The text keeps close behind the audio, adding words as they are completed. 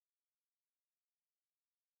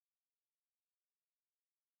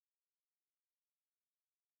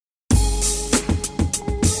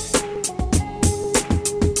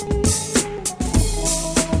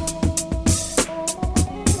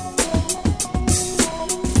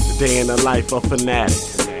Day in the life of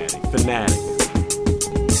Phanatik. Phanatik.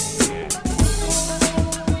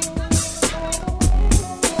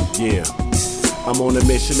 Yeah. I'm on a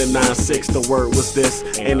mission in 9-6, the word was this.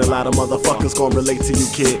 Ain't a lot of motherfuckers gon' relate to you,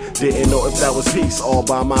 kid. Didn't know if that was peace all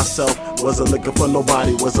by myself. Wasn't looking for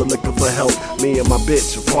nobody, wasn't looking for help. Me and my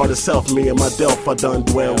bitch, part of self, me and my delf. I done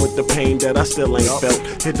dwell with the pain that I still ain't felt.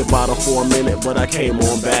 Hit the bottom for a minute, but I came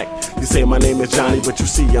on back. You say my name is Johnny, but you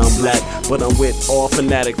see I'm black. But I'm with all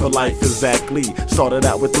Phanatik for life, exactly. Started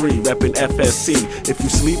out with 3, reppin' FSC. If you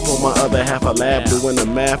sleep on my other half, I lab doing the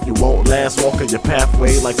math. You won't last, walking your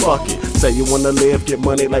pathway like fuck it. Say you wanna live, get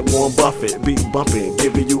money like Warren Buffett. Beat bumping,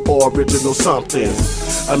 giving you original something.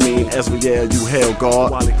 I mean, as we yell, you hell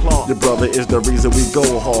guard. Your brother is the reason we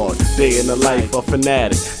go hard. Day in the life of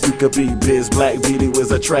Phanatik. You could be Biz Black, Beatty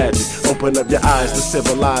was a tragic. Open up your eyes to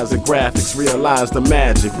civilize the graphics, realize the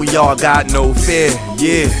magic. We all got no fear,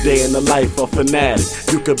 yeah. Day in the life of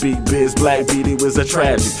Phanatik. You could be Biz Black, Beatty was a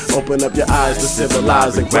tragic. Open up your eyes to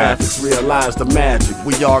civilize the graphics, realize the magic.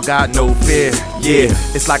 We all got no fear, yeah.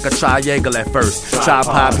 It's like a triangle at first.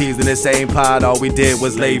 Tripod peas in the same pod, all we did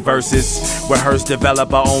was lay verses. Rehearse,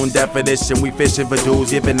 develop our own definition. We fishing for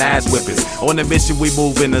dudes, giving ass whippers. On a mission, we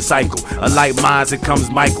move in a cycle. Unlike minds, it comes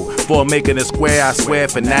Michael. For making a square, I swear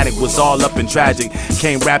Phanatik was all up and tragic.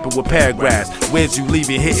 Came rapping with paragraphs. Where's you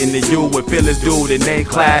leaving, hitting the U with feelings, dude, in A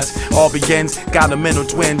class. All begins, got a mental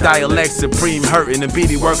twin, dialect supreme, hurting and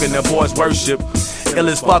beady working the boys worship. Ill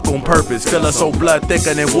as fuck on purpose, feel us so blood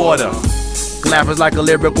thicker than water. Clappers like a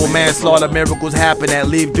lyrical manslaughter, miracles happen that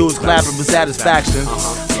leave dudes clapping for satisfaction.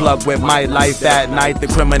 Plug with my life at night, the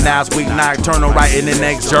criminals weak nocturnal, writing the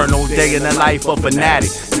next journal. Day in the life of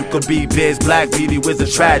Phanatik. You could be Biz Black, Beatty was a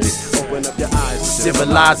tragic. Open up your eyes,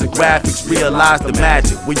 civilize the graphics, realize the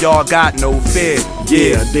magic. We all got no fear,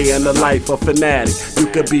 yeah. Day in the life of Phanatik. You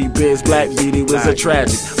could be Biz Black, Beatty was a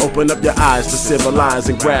tragic. Open up your eyes to civilize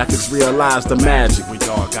and graphics, realize the magic. We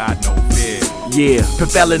all got no fear. Yeah,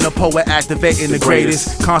 propelling the poet, activating the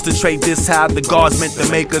greatest. Concentrate this how the gods meant to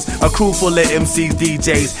make us. A crew full of MCs,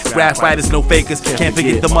 DJs, rap writers, no fakers. Can't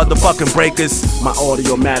forget the motherfucking breakers. My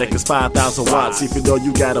Audiomatic is 5,000 watts. Even though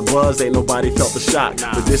you got a buzz, ain't nobody felt the shock.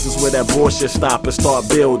 But this is where that bullshit stop and start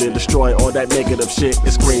building. Destroy all that negative shit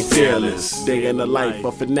and scream fearless. Day in the life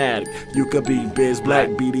of Phanatik. You could be Biz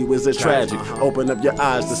Black, Beatty was a tragic. Open up your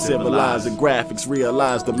eyes to civilize the graphics,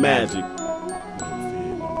 realize the magic.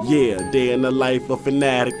 Yeah, day in the life of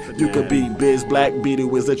Phanatik. You could be Biz Black, Beatty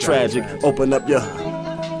was a tragic. Open up your